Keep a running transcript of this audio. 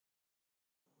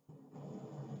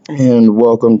And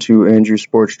welcome to Andrew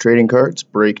Sports Trading Cards,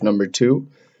 break number 2.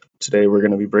 Today we're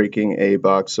going to be breaking a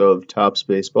box of Topps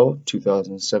Baseball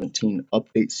 2017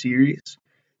 Update Series.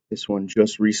 This one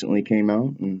just recently came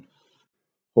out, and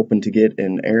hoping to get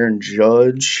an Aaron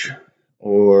Judge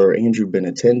or Andrew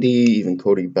Benintendi, even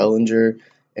Cody Bellinger.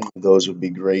 Any of those would be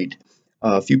great.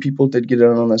 A few people did get in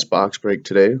on this box break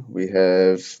today. We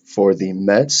have for the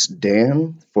Mets,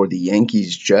 Dan, for the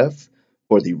Yankees, Jeff,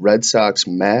 for the Red Sox,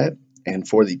 Matt, and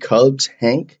for the Cubs,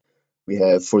 Hank. We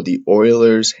have for the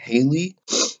Oilers, Haley,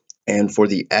 and for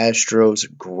the Astros,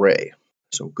 Gray.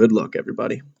 So good luck,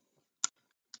 everybody.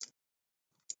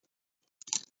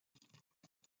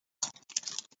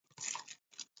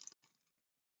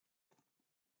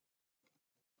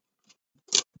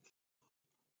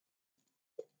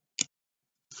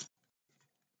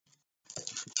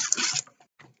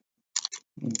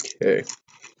 Okay.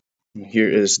 Here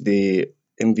is the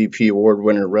MVP award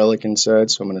winner relic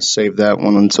inside, so I'm going to save that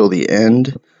one until the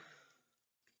end.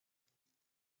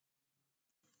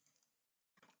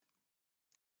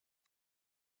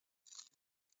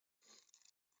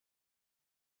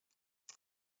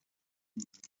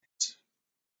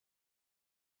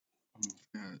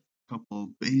 Got a couple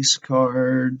base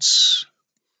cards,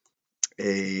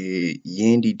 a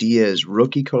Yandy Diaz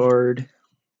rookie card,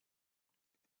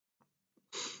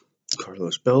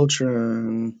 Carlos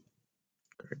Beltran,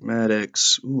 Greg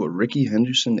Maddux, a Ricky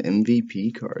Henderson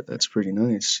MVP card. That's pretty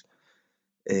nice.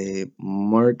 A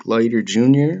Mark Leiter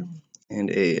Jr. and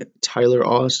a Tyler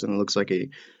Austin. Looks like a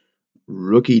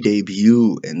rookie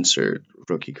debut insert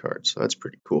rookie card, so that's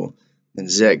pretty cool. And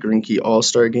Zach Greinke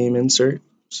All-Star Game insert.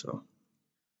 So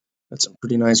that's some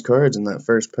pretty nice cards in that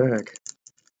first pack.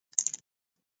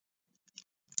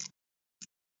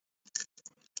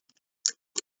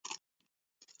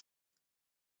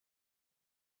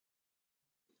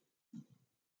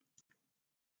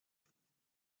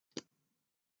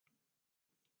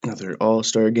 Another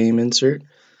All-Star Game insert.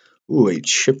 A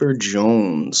Chipper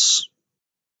Jones.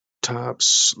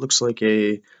 Topps. Looks like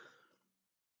a...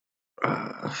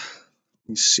 let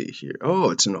me see here.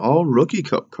 Oh, it's an all-rookie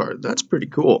cup card. That's pretty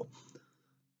cool.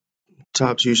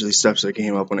 Topps usually steps their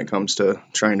game up when it comes to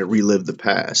trying to relive the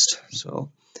past.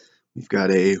 So we've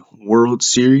got a World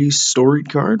Series storied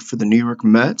card for the New York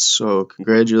Mets. So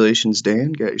congratulations,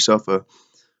 Dan. Got yourself a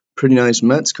pretty nice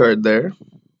Mets card there.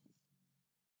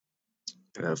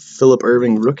 Got a Phillip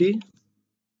Erving rookie.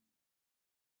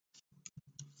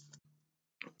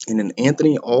 And an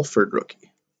Anthony Alford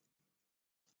rookie.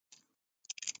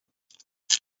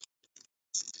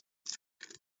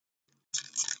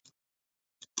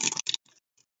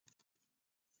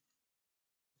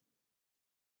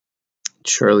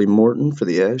 Charlie Morton for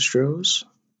the Astros.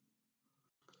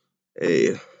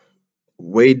 A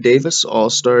Wade Davis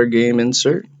All-Star Game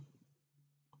insert.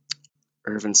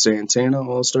 Irvin Santana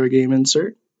All-Star Game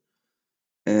insert.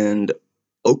 And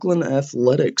Oakland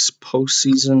Athletics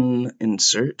postseason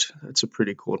insert. That's a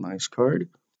pretty cool, nice card.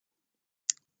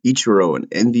 Ichiro, an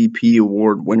MVP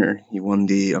award winner. He won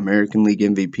the American League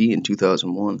MVP in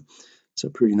 2001. It's a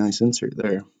pretty nice insert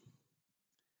there.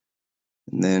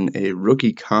 And then a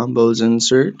rookie combos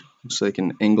insert. Looks like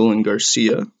an Engel and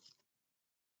Garcia.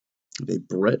 A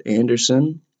Brett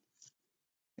Anderson.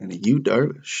 And a Yu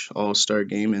Darvish All-Star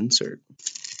Game insert.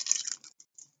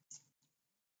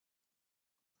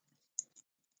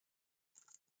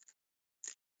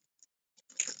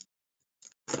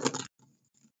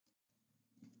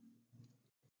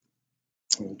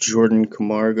 Jordan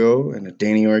Camargo and a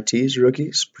Danny Ortiz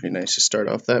rookies. Pretty nice to start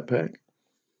off that pack.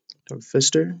 Doug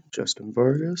Fister, Justin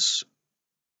Vargas.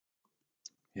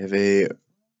 We have a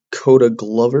Coda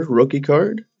Glover rookie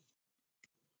card.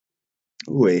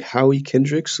 A Howie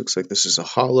Kendricks. Looks like this is a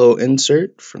hollow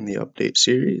insert from the update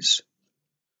series.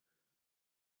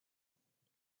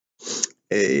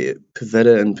 A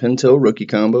Pivetta and Pinto rookie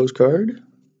combos card.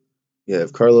 We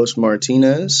have Carlos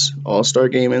Martinez All-Star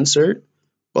Game insert.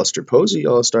 Buster Posey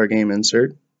All-Star Game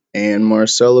insert. And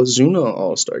Marcell Ozuna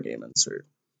All-Star Game insert.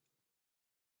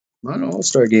 A lot of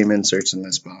All-Star Game inserts in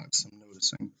this box, I'm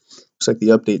noticing. Looks like the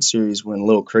update series went a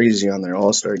little crazy on their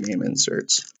All-Star Game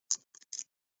inserts.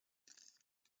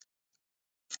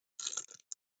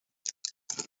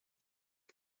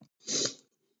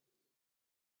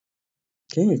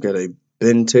 Okay, we've got a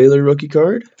Ben Taylor rookie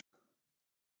card,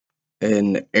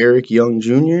 an Eric Young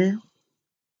Jr.,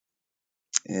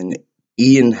 an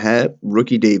Ian Happ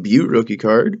rookie debut rookie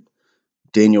card,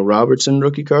 Daniel Robertson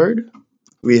rookie card.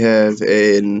 We have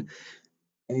an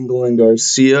Engel and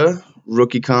Garcia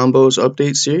rookie combos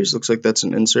update series. Looks like that's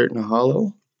an insert and a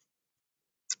hollow.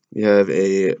 We have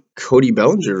a Cody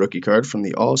Bellinger rookie card from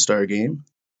the All-Star Game.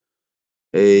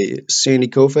 a Sandy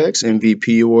Koufax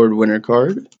MVP award winner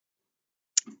card,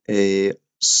 a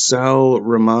Sal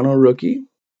Romano rookie,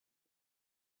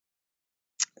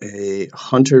 a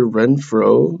Hunter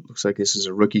Renfroe, looks like this is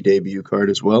a rookie debut card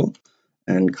as well,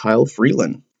 and Kyle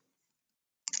Freeland.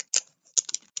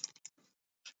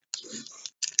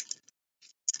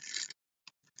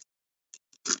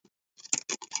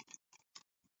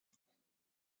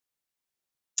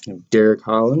 Derek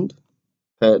Holland,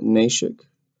 Pat Nashik,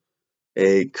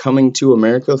 a Coming to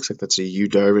America, looks like that's a Yu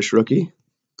Darvish rookie.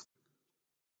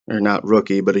 Or not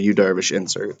rookie, but a Yu Darvish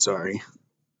insert, sorry.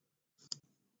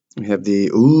 We have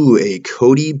a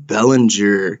Cody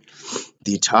Bellinger,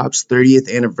 the Topps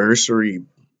 30th anniversary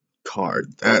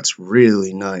card. That's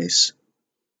really nice.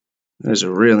 That is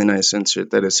a really nice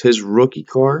insert. That is his rookie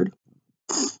card.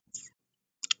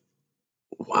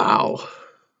 Wow.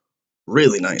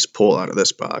 Really nice pull out of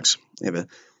this box. We have a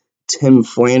Tim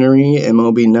Flannery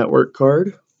MLB Network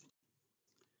card.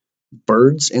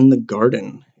 Birds in the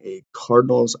Garden, a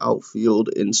Cardinals outfield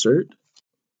insert.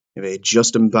 We have a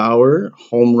Justin Bauer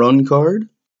home run card.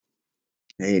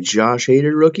 A Josh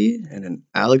Hader rookie, and an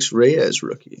Alex Reyes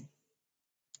rookie.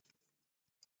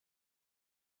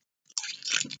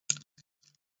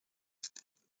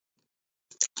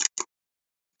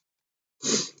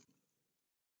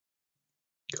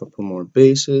 Couple more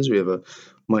bases. We have a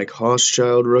Mike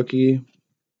Hochschild rookie,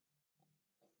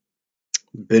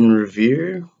 Ben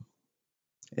Revere,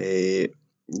 a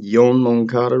Yon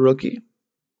Moncada rookie.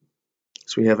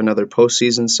 So we have another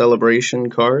postseason celebration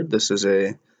card. This is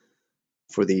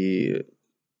for the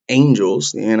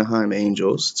Angels, the Anaheim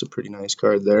Angels. It's a pretty nice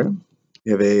card there.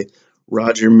 We have a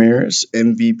Roger Maris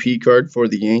MVP card for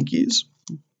the Yankees.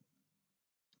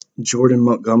 Jordan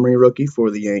Montgomery rookie for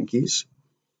the Yankees.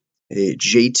 A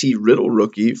JT Riddle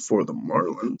rookie for the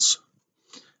Marlins.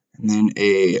 And then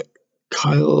a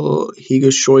Kyle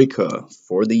Higashioka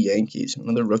for the Yankees.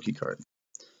 Another rookie card.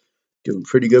 Doing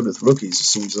pretty good with rookies, it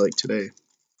seems like today.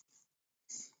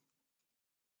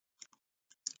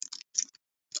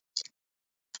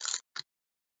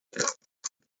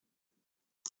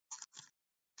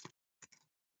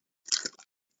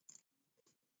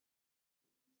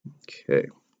 Okay.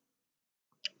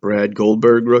 Brad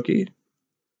Goldberg rookie.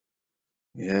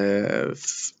 We have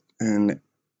an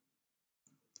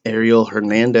Ariel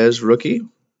Hernandez rookie.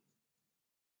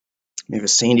 We have a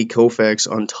Sandy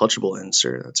Koufax untouchable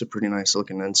insert. That's a pretty nice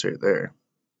looking insert there.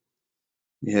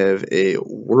 We have a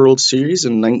World Series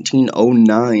in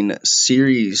 1909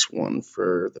 Series one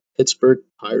for the Pittsburgh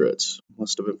Pirates.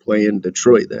 Must have been playing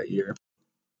Detroit that year.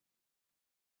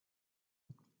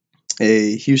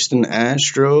 A Houston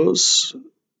Astros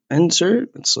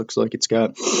insert. It looks like it's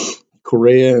got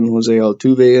Correa and Jose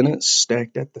Altuve in it,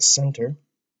 stacked at the center.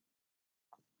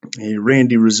 A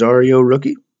Randy Rosario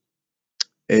rookie.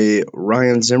 A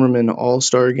Ryan Zimmerman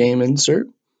All-Star Game insert.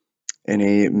 And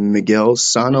a Miguel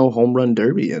Sano Home Run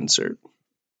Derby insert.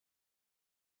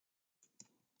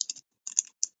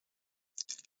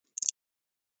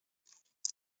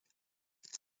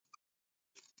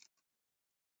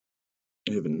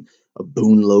 We have a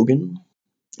Boone Logan,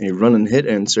 a run and hit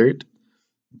insert,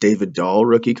 David Dahl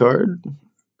rookie card,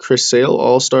 Chris Sale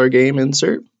All-Star Game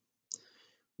insert.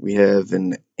 We have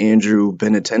an Andrew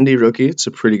Benintendi rookie. It's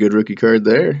a pretty good rookie card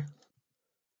there.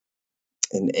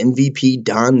 An MVP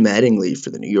Don Mattingly for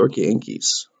the New York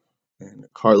Yankees. And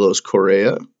Carlos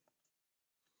Correa.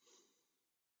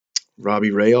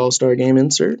 Robbie Ray All-Star Game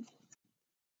insert.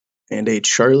 And a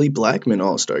Charlie Blackmon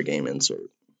All-Star Game insert.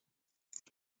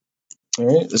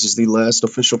 All right, this is the last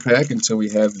official pack until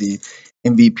we have the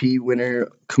MVP winner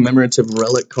commemorative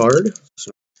relic card.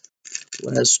 So,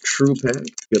 last true pack.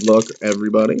 Good luck,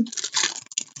 everybody.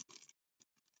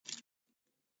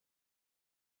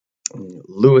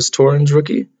 Lewis Torrens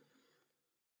rookie.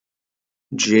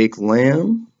 Jake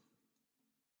Lamb.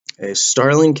 A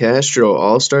Starlin Castro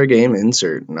All-Star Game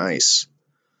insert. Nice.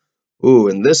 Ooh,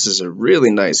 and this is a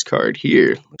really nice card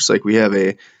here. Looks like we have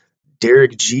a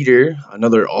Derek Jeter,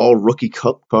 another All-Rookie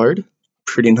Cup card.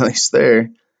 Pretty nice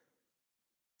there.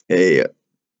 A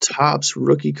Topps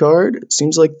rookie card. It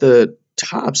seems like the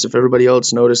Topps, if everybody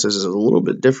else notices, is a little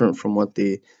bit different from what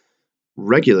the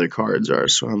regular cards are.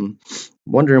 So I'm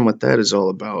wondering what that is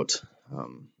all about. Let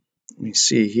me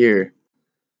see here.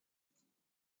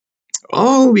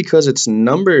 Oh, because it's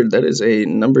numbered. That is a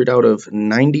numbered out of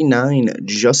 99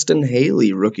 Justin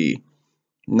Haley rookie.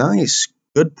 Nice.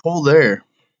 Good pull there.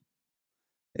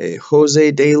 A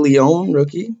Jose De Leon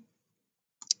rookie.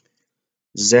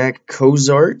 Zach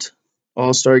Cozart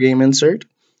All-Star Game insert.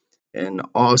 An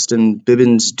Austin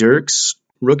Bibbins-Dirks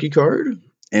rookie card.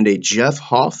 And a Jeff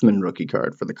Hoffman rookie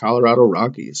card for the Colorado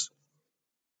Rockies.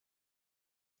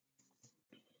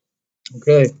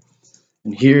 Okay,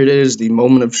 and here it is, the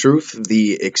moment of truth,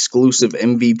 the exclusive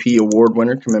MVP award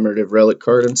winner commemorative relic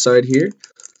card inside here.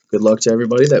 Good luck to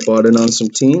everybody that bought in on some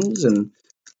teams, and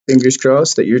fingers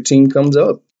crossed that your team comes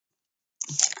up.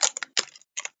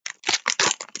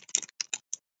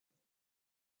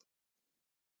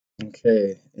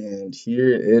 Okay, and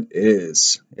here it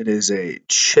is. It is a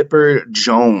Chipper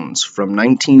Jones from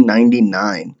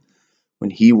 1999 when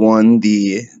he won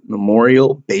the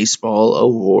Memorial Baseball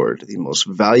Award, the most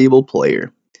valuable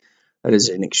player. That is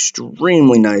an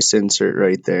extremely nice insert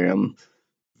right there. I'm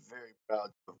very proud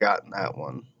to have gotten that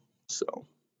one. So,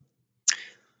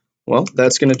 well,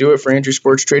 that's going to do it for Andrew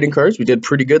Sports Trading Cards. We did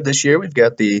pretty good this year. We've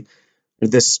got the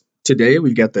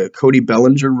Cody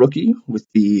Bellinger rookie with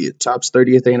the Topps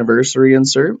 30th anniversary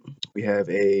insert. We have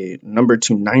a number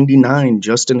 299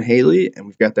 Justin Haley, and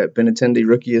we've got that Benintendi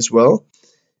rookie as well.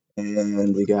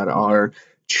 And we got our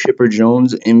Chipper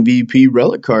Jones MVP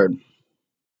relic card.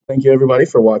 Thank you, everybody,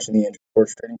 for watching the Andrew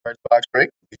Sports Trading Cards box break.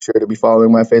 Be sure to be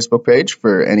following my Facebook page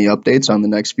for any updates on the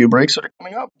next few breaks that are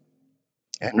coming up.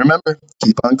 And remember,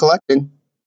 keep on collecting.